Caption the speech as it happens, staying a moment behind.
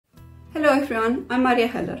Hello everyone, I'm Maria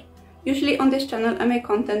Heller. Usually on this channel I make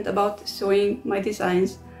content about sewing, my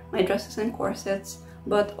designs, my dresses and corsets,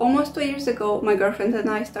 but almost 2 years ago my girlfriend and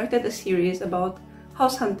I started a series about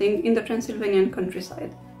house hunting in the Transylvanian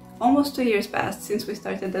countryside. Almost 2 years passed since we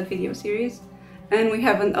started that video series and we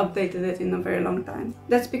haven't updated it in a very long time.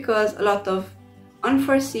 That's because a lot of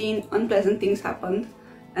unforeseen, unpleasant things happened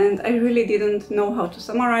and I really didn't know how to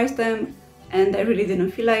summarize them and I really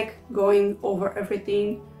didn't feel like going over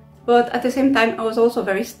everything. But at the same time, I was also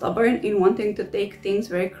very stubborn in wanting to take things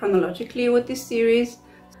very chronologically with this series.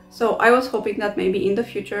 So I was hoping that maybe in the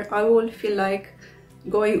future I will feel like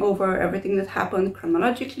going over everything that happened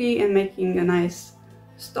chronologically and making a nice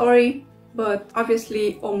story. But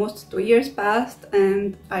obviously almost 2 years passed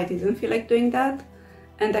and I didn't feel like doing that.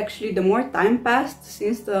 And actually the more time passed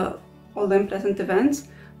since all the unpleasant events,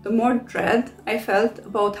 the more dread I felt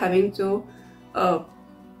about having to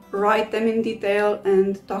write them in detail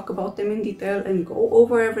and talk about them in detail and go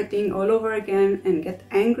over everything all over again and get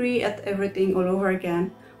angry at everything all over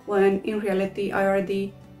again when in reality I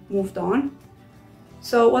already moved on.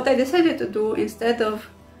 So what I decided to do, instead of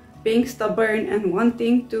being stubborn and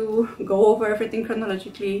wanting to go over everything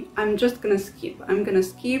chronologically, I'm just gonna skip. I'm gonna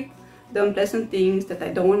skip the unpleasant things that I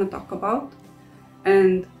don't want to talk about,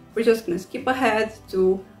 and we're just gonna skip ahead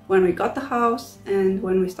to when we got the house and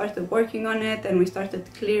when we started working on it and we started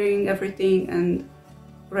clearing everything and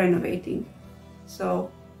renovating.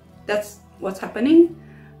 So that's what's happening.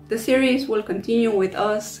 The series will continue with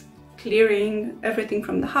us clearing everything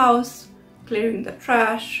from the house, clearing the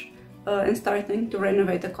trash, and starting to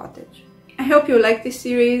renovate the cottage. I hope you like this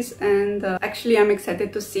series, and actually I'm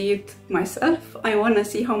excited to see it myself. I want to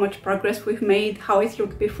see how much progress we've made, how it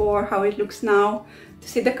looked before, how it looks now, to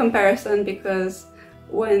see the comparison, because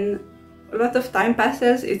when a lot of time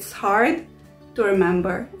passes, it's hard to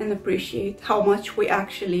remember and appreciate how much we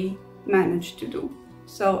actually managed to do.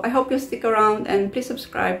 So I hope you'll stick around and please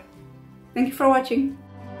subscribe. Thank you for watching.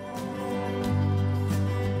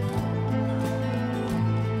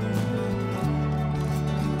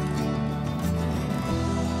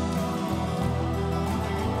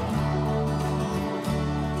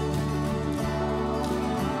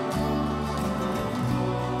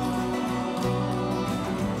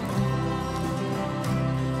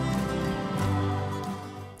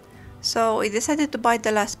 So we decided to buy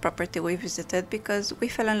the last property we visited because we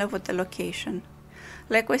fell in love with the location.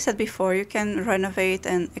 Like we said before, you can renovate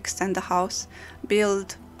and extend the house,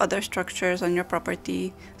 build other structures on your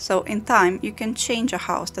property, so in time you can change a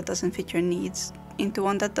house that doesn't fit your needs into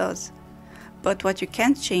one that does. But what you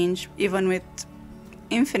can't change, even with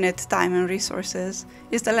infinite time and resources,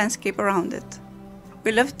 is the landscape around it.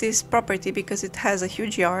 We love this property because it has a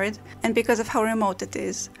huge yard and because of how remote it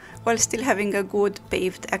is, while still having a good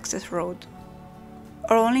paved access road.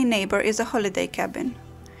 Our only neighbor is a holiday cabin.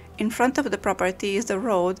 In front of the property is the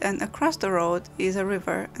road, and across the road is a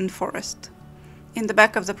river and forest. In the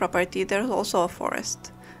back of the property there is also a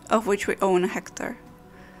forest, of which we own a hectare.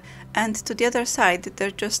 And to the other side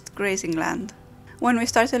there's just grazing land. When we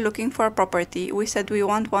started looking for a property, we said we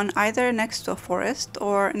want one either next to a forest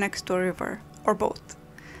or next to a river, or both.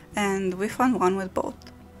 And we found one with both.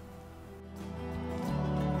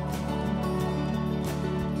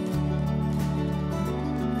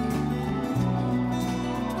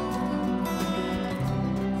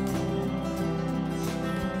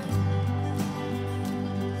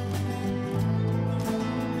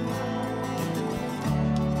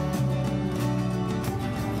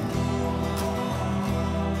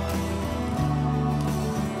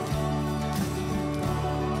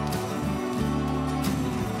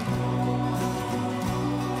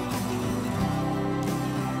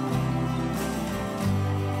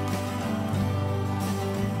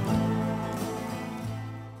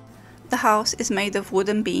 The house is made of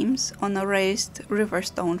wooden beams on a raised river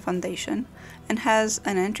stone foundation and has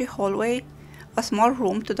an entry hallway, a small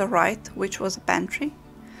room to the right which was a pantry,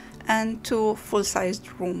 and 2 full-sized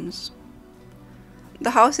rooms.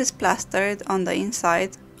 The house is plastered on the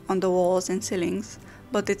inside, on the walls and ceilings,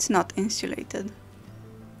 but it's not insulated.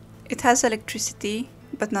 It has electricity,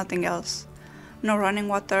 but nothing else. No running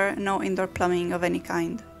water, no indoor plumbing of any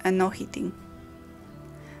kind, and no heating.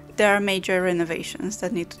 There are major renovations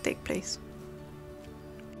that need to take place.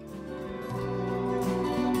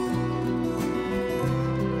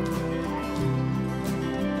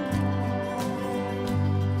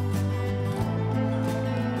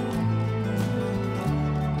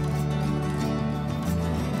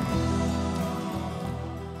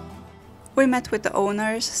 We met with the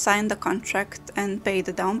owners, signed the contract and paid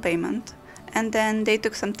the down payment, and then they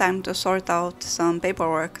took some time to sort out some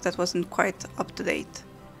paperwork that wasn't quite up to date.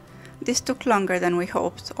 This took longer than we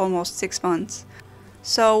hoped, almost 6 months,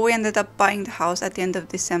 so we ended up buying the house at the end of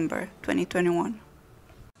December 2021.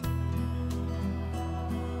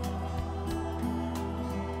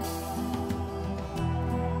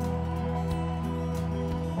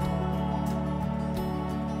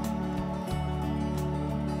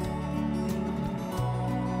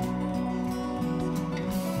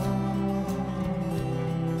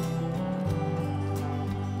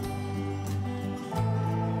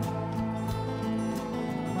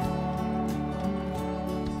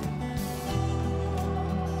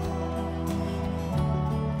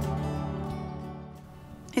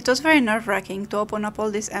 It was very nerve-wracking to open up all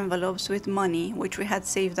these envelopes with money which we had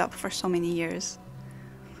saved up for so many years.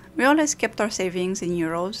 We always kept our savings in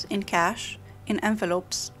euros, in cash, in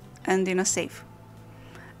envelopes, and in a safe.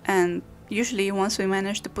 And usually once we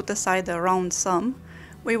managed to put aside a round sum,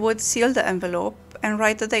 we would seal the envelope and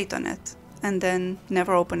write a date on it, and then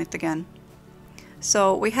never open it again.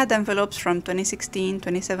 So we had envelopes from 2016,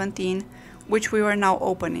 2017, which we were now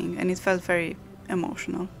opening, and it felt very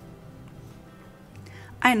emotional.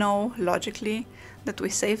 I know, logically, that we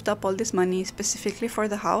saved up all this money specifically for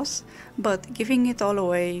the house, but giving it all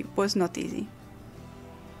away was not easy.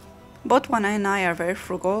 Both Juana and I are very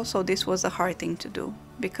frugal, so this was a hard thing to do,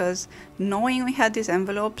 because knowing we had these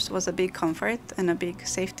envelopes was a big comfort and a big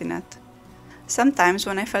safety net. Sometimes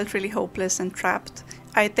when I felt really hopeless and trapped,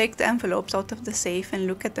 I'd take the envelopes out of the safe and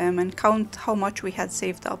look at them and count how much we had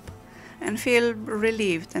saved up, and feel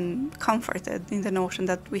relieved and comforted in the notion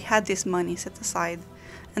that we had this money set aside,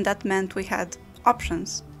 and that meant we had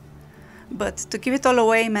options. But to give it all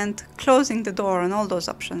away meant closing the door on all those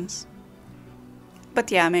options.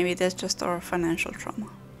 But yeah, maybe that's just our financial trauma.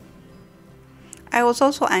 I was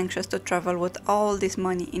also anxious to travel with all this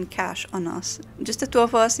money in cash on us, just the two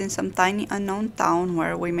of us in some tiny unknown town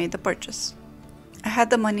where we made the purchase. I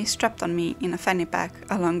had the money strapped on me in a fanny pack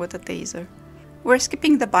along with a taser. We're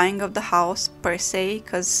skipping the buying of the house per se,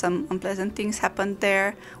 because some unpleasant things happened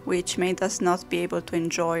there, which made us not be able to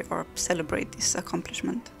enjoy or celebrate this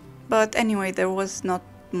accomplishment. But anyway, there was not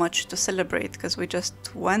much to celebrate, because we just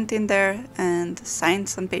went in there and signed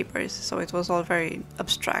some papers, so it was all very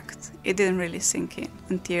abstract. It didn't really sink in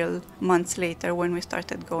until months later when we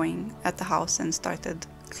started going at the house and started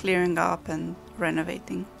clearing up and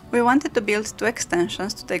renovating. We wanted to build 2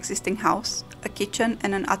 extensions to the existing house, a kitchen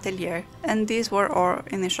and an atelier, and these were our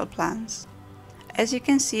initial plans. As you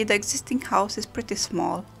can see, the existing house is pretty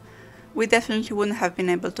small. We definitely wouldn't have been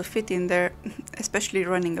able to fit in there, especially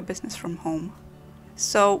running a business from home.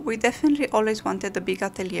 So we definitely always wanted a big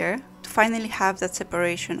atelier to finally have that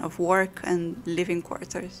separation of work and living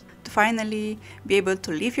quarters, to finally be able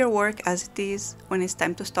to leave your work as it is when it's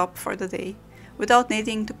time to stop for the day, without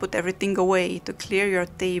needing to put everything away to clear your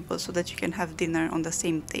table so that you can have dinner on the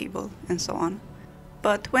same table, and so on.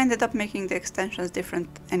 But we ended up making the extensions different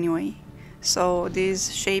anyway, so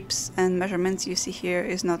these shapes and measurements you see here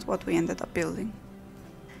is not what we ended up building.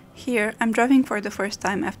 Here I'm driving for the first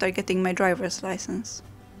time after getting my driver's license.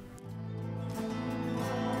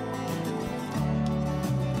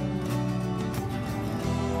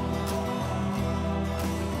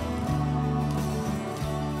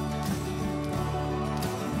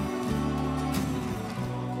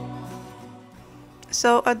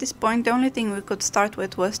 So at this point, the only thing we could start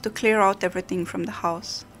with was to clear out everything from the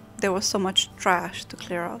house. There was so much trash to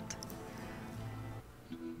clear out.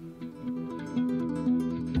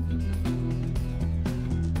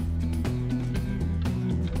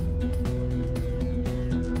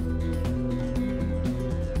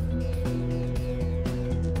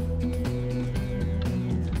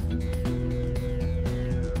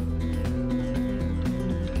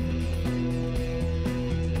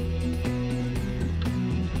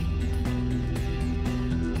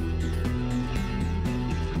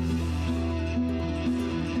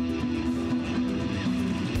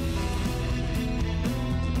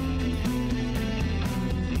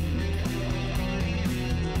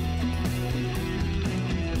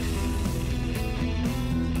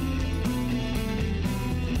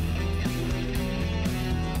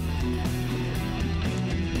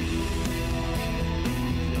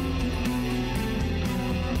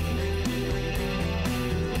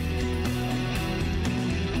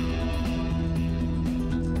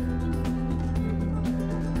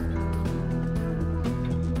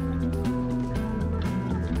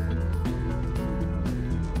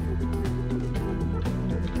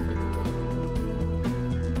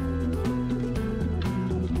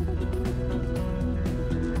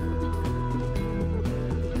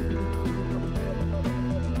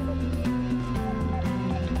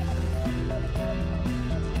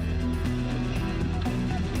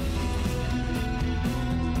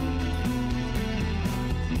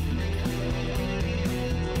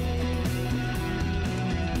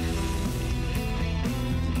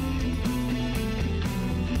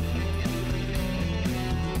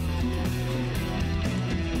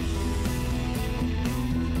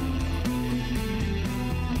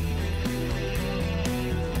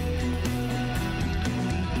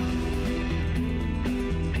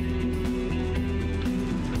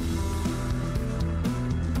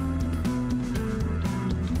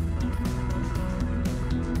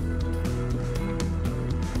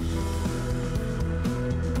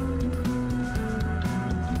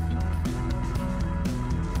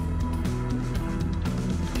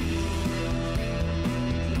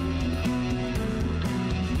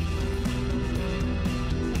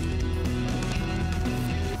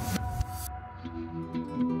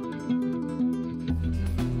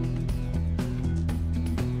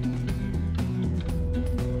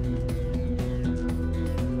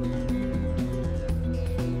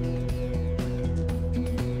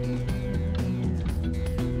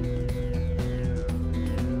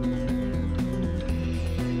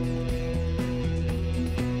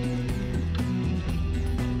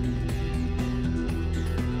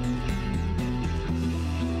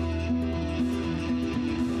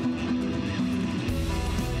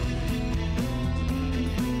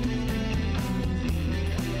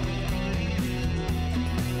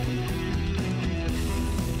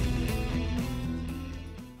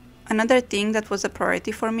 Another thing that was a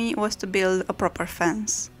priority for me was to build a proper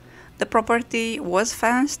fence. The property was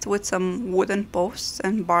fenced with some wooden posts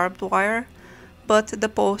and barbed wire, but the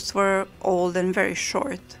posts were old and very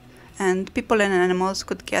short, and people and animals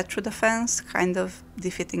could get through the fence, kind of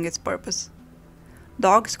defeating its purpose.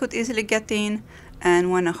 Dogs could easily get in, and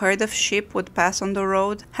when a herd of sheep would pass on the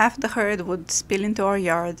road, half the herd would spill into our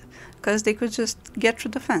yard, because they could just get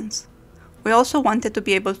through the fence. We also wanted to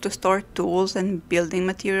be able to store tools and building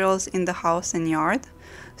materials in the house and yard,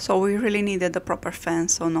 so we really needed a proper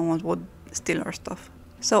fence so no one would steal our stuff.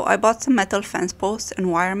 So I bought some metal fence posts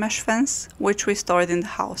and wire mesh fence, which we stored in the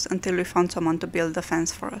house until we found someone to build the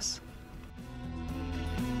fence for us.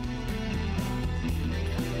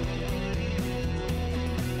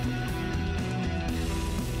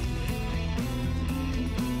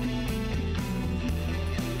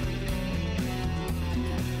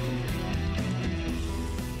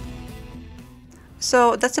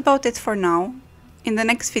 So that's about it for now. In the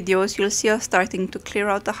next videos you'll see us starting to clear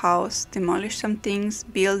out the house, demolish some things,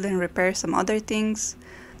 build and repair some other things.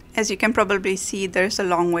 As you can probably see, there's a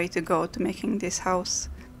long way to go to making this house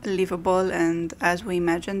livable and as we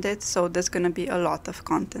imagined it, so there's gonna be a lot of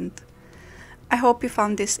content. I hope you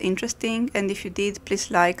found this interesting, and if you did, please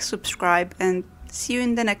like, subscribe, and see you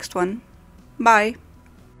in the next one. Bye!